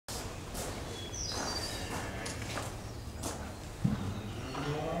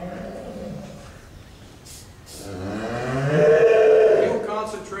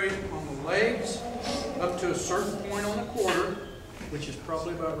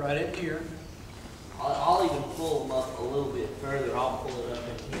right in here. I'll even pull them up a little bit further. I'll pull it up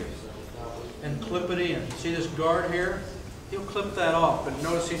in here. And clip it in. See this guard here? He'll clip that off, but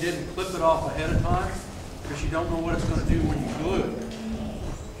notice he didn't clip it off ahead of time because you don't know what it's going to do when you glue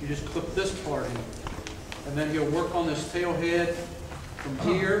it. You just clip this part in. And then he'll work on this tail head from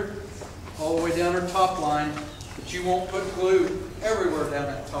here all the way down her top line, but you won't put glue everywhere down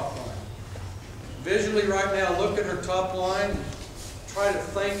that top line. Visually right now, look at her top line. Try to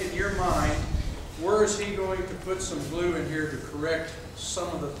think in your mind, where is he going to put some glue in here to correct some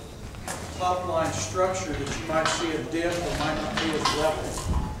of the top line structure that you might see a dip or might not be as level.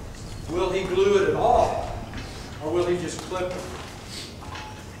 Will he glue it at all, or will he just clip it?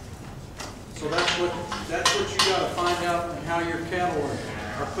 So that's what you got to find out, and how your cattle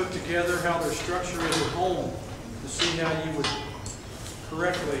are put together, how their structure is at home, to see how you would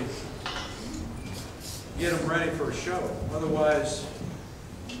correctly get them ready for a show. Otherwise,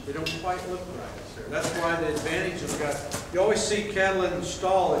 they don't quite look right. That's why the advantage of you always see cattle in the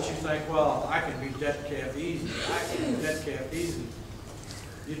stall that you think, well, I can be dead calf easy. I can be dead calf easy.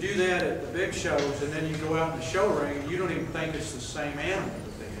 You do that at the big shows, and then you go out in the show ring, and you don't even think it's the same animal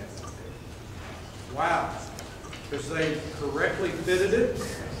that they have. Wow. Because they correctly fitted it,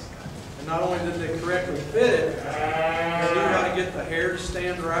 and not only did they correctly fit it, they knew how to get the hair to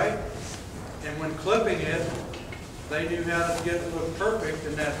stand right, and when clipping it, they knew how to get it to look perfect,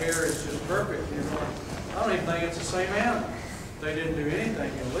 and that hair is just perfect. You know, I don't even think it's the same animal. They didn't do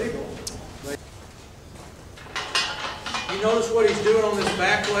anything illegal. You notice what he's doing on this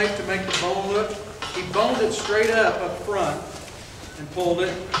back leg to make the bone look? He boned it straight up front and pulled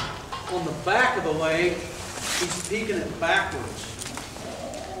it. On the back of the leg, he's peeking it backwards.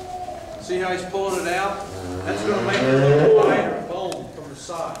 See how he's pulling it out? That's going to make it look wider bone from the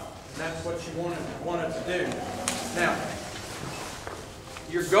side. And that's what you want it to do. Now,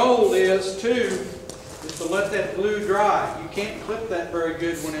 your goal is to let that glue dry. You can't clip that very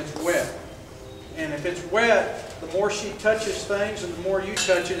good when it's wet. And if it's wet, the more she touches things and the more you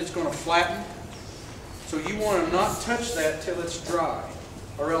touch it, it's going to flatten. So you want to not touch that till it's dry,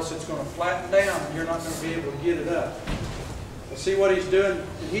 or else it's going to flatten down and you're not going to be able to get it up. See what he's doing?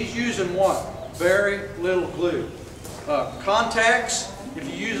 He's using what? Very little glue. Contacts, if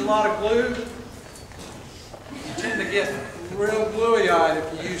you use a lot of glue, you tend to get real gluey-eyed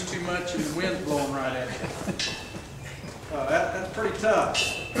if you use too much and the wind's blowing right at you. That's pretty tough.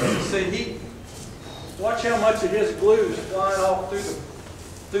 See, watch how much of his glue is flying off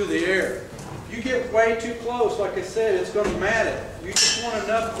through the air. If you get way too close, like I said, it's going to mat it. You just want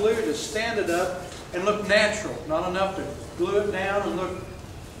enough glue to stand it up and look natural, not enough to glue it down and look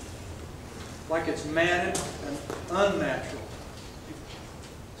like it's matted and unnatural.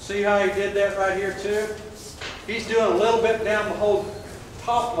 See how he did that right here too? He's doing a little bit down the whole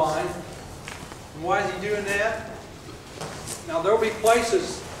top line. And why is he doing that? Now there will be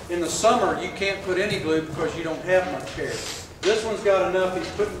places in the summer you can't put any glue because you don't have much hair. This one's got enough, he's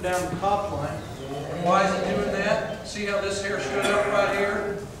putting down the top line. And why is he doing that? See how this hair stood up right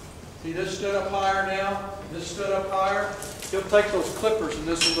here? See, this stood up higher now, this stood up higher. He'll take those clippers and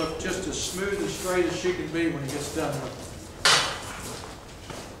this will look just as smooth and straight as she can be when he gets done with it.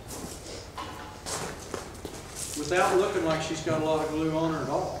 Without looking like she's got a lot of glue on her at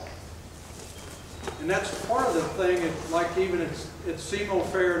all. And that's part of the thing, like even at SEMO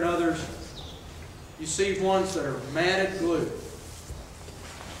Fair and others, you see ones that are matted glue.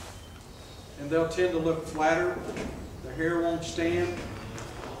 And they'll tend to look flatter, their hair won't stand,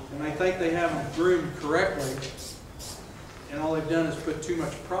 and they think they have them groomed correctly, and all they've done is put too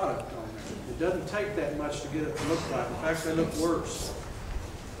much product on there. It doesn't take that much to get it to look like. In fact, they look worse.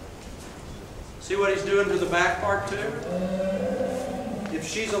 See what he's doing to the back part too?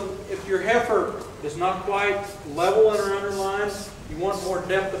 If your heifer is not quite level in her underline, you want more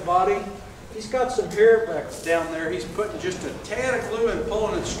depth of body, he's got some hair back down there. He's putting just a tad of glue and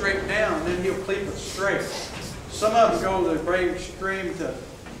pulling it straight down, and then he'll keep it straight. Some of them go to the brave extreme to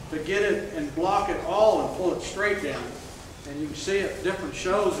get it and block it all and pull it straight down. And you can see at different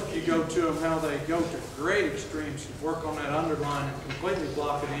shows, if you go to them, how they go to great extremes to work on that underline and completely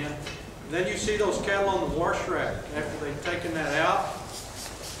block it in. And then you see those cattle on the wash rack after they've taken that out.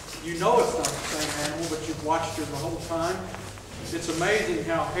 You know it's not the same animal, but you've watched her the whole time. It's amazing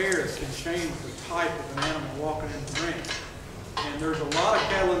how hair can change the type of an animal walking in the ring. And there's a lot of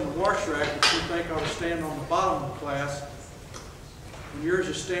cattle in the wash rack that you think ought to stand on the bottom of the class. And yours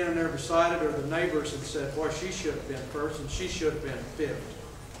is standing there beside it, or the neighbors had said, boy, she should have been first and she should have been fifth.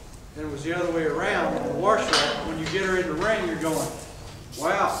 And it was the other way around. In the wash rack, when you get her in the ring, you're going,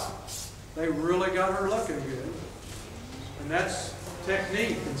 wow, they really got her looking good. And that's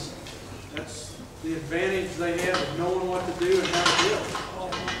technique. That's the advantage they have of knowing what to do and how to do it.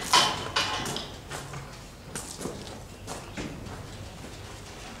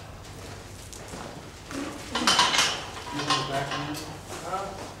 You want the back one?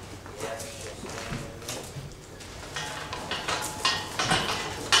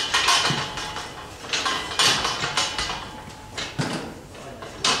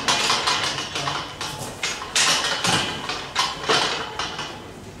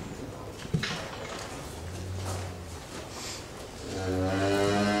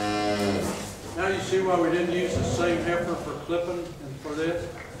 Now you see why we didn't use the same heifer for clipping and for this?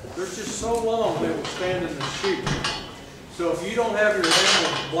 They're just so long they will stand in the chute. So if you don't have your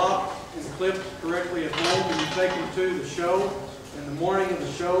animals blocked and clipped correctly at home and you take them to the show, in the morning of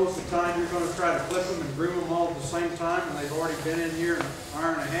the show is the time you're going to try to clip them and groom them all at the same time, and they've already been in here an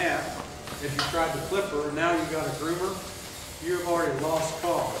hour and a half if you tried to clip her, and now you've got a groomer, you've already lost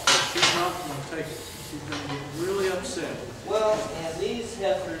cause. She's not going to take it. She's going to get really upset. Well, and these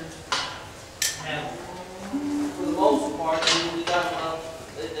heifers have, for the most part, we got them out,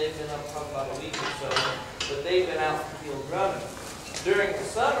 they've been up probably about a week or so, but they've been out in the field running. During the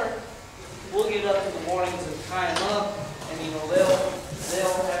summer, we'll get up in the mornings and tie them up, and they'll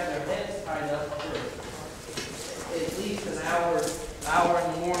have their heads tied up for at least an hour in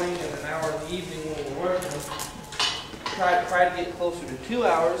the morning and an hour in the evening when we're working. Try to get closer to 2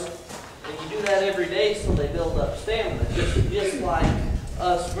 hours, and you do that every day so they build up stamina, just like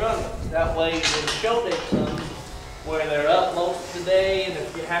us running. That way when the show day comes, where they're up most of the day, and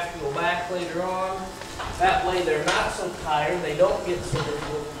if you have to go back later on, that way they're not so tired, they don't get so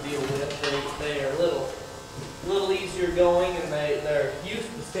difficult to deal with, they are a little easier going, and they're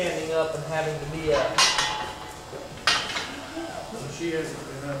used to standing up and having to be up. So she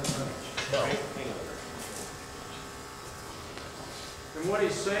hasn't been up much. No. And what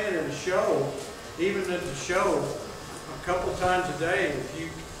he's saying in the show, even at the show, a couple times a day, if you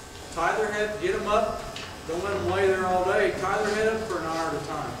tie their head, get them up, don't let them lay there all day, tie their head up for an hour at a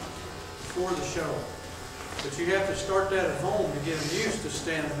time before the show. But you have to start that at home to get them used to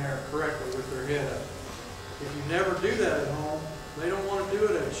standing there correctly with their head up. If you never do that at home, they don't want to do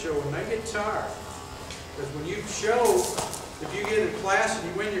it at a show, and they get tired. Because when you show, if you get in class and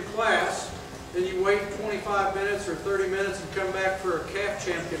you win your class, then you wait 25 minutes or 30 minutes and come back for a calf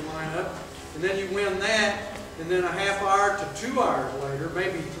champion lineup, and then you win that, and then a half hour to 2 hours later,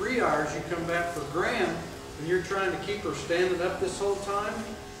 maybe 3 hours, you come back for grand, and you're trying to keep her standing up this whole time,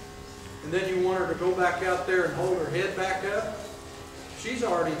 and then you want her to go back out there and hold her head back up. She's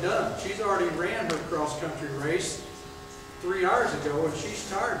already done. She's already ran her cross-country race 3 hours ago, and she's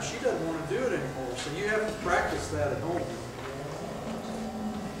tired. She doesn't want to do it anymore, so you have to practice that at home.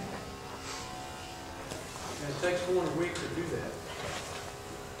 And it takes more than a week to do that.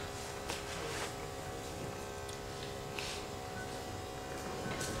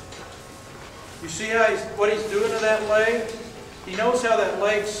 You see how what he's doing to that leg? He knows how that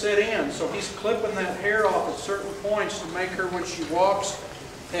leg's set in, so he's clipping that hair off at certain points to make her, when she walks,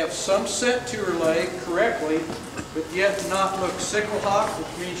 have some set to her leg correctly, but yet not look sickle hock,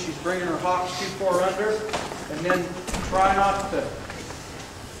 which means she's bringing her hocks too far under, and then try not to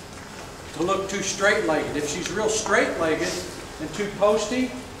look too straight-legged. If she's real straight-legged and too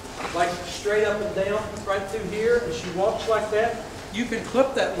posty, like straight up and down right through here, and she walks like that, you can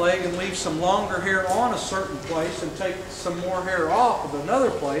clip that leg and leave some longer hair on a certain place and take some more hair off of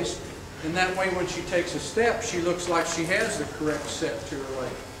another place, and that way when she takes a step, she looks like she has the correct set to her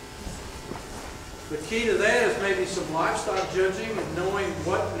leg. The key to that is maybe some livestock judging and knowing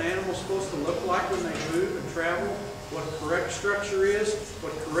what an animal's supposed to look like when they move and travel, what correct structure is,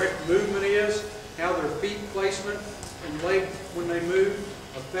 what correct movement is, how their feet placement and leg when they move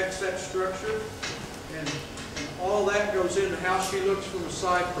affects that structure, and all that goes into how she looks from a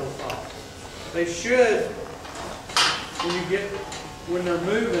side profile. They should, when they're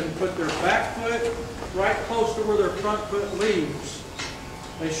moving, put their back foot right close to where their front foot leaves.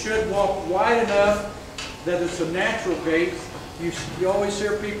 They should walk wide enough that it's a natural gait. You always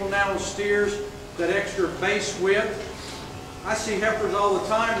hear people now with steers, that extra base width. I see heifers all the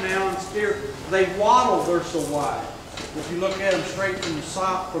time now in steer, they waddle, they're so wide. If you look at them straight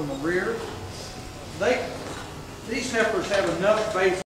from the rear, these heifers have enough base